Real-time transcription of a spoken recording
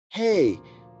Hey,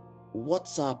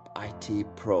 what's up,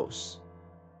 IT pros?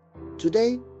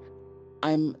 Today,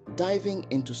 I'm diving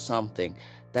into something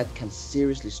that can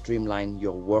seriously streamline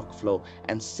your workflow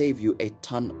and save you a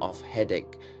ton of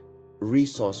headache: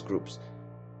 resource groups.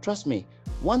 Trust me,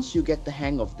 once you get the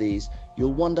hang of these,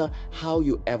 you'll wonder how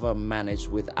you ever managed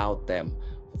without them.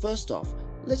 First off,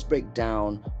 let's break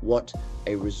down what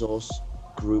a resource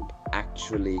group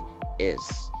actually is.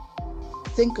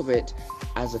 Think of it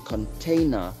as a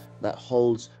container that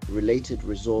holds related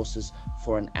resources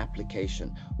for an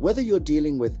application. Whether you're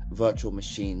dealing with virtual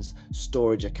machines,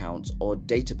 storage accounts, or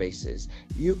databases,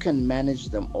 you can manage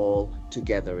them all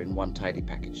together in one tidy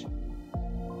package.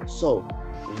 So,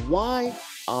 why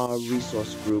are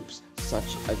resource groups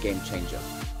such a game changer?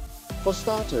 For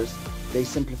starters, they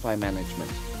simplify management.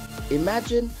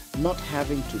 Imagine not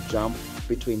having to jump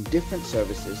between different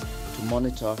services to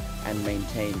monitor and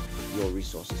maintain your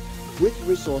resources. With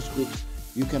resource groups,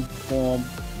 you can perform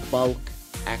bulk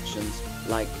actions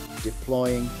like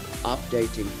deploying,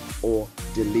 updating, or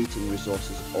deleting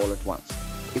resources all at once.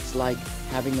 It's like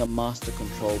having a master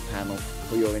control panel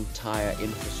for your entire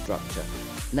infrastructure.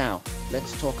 Now,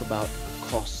 let's talk about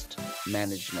cost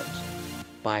management.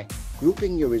 By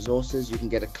grouping your resources, you can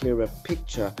get a clearer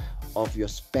picture of your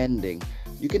spending.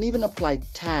 You can even apply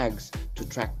tags to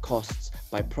track costs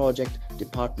by project,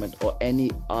 department, or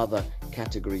any other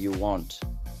category you want.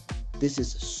 This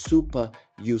is super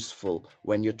useful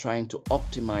when you're trying to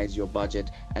optimize your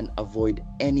budget and avoid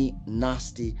any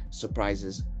nasty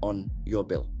surprises on your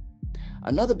bill.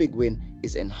 Another big win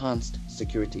is enhanced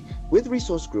security. With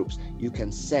resource groups, you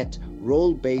can set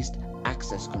role-based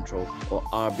access control, or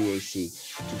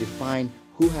RBAC, to define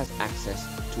who has access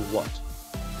to what.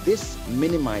 This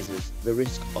minimizes the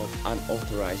risk of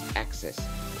unauthorized access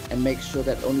and makes sure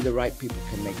that only the right people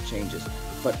can make changes.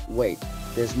 But wait,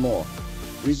 there's more.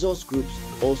 Resource groups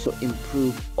also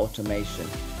improve automation.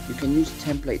 You can use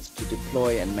templates to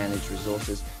deploy and manage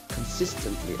resources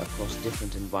consistently across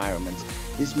different environments.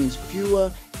 This means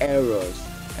fewer errors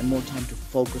and more time to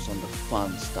focus on the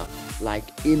fun stuff, like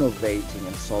innovating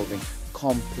and solving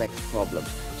complex problems.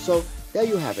 So there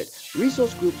you have it.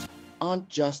 Resource groups aren't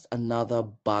just another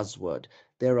buzzword.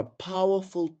 They're a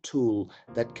powerful tool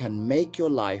that can make your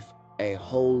life a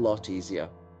whole lot easier.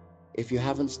 If you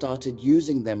haven't started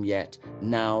using them yet,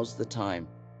 now's the time.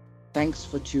 Thanks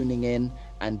for tuning in,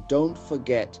 and don't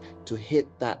forget to hit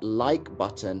that like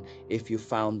button if you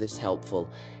found this helpful.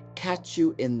 Catch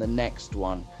you in the next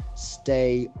one.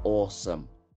 Stay awesome.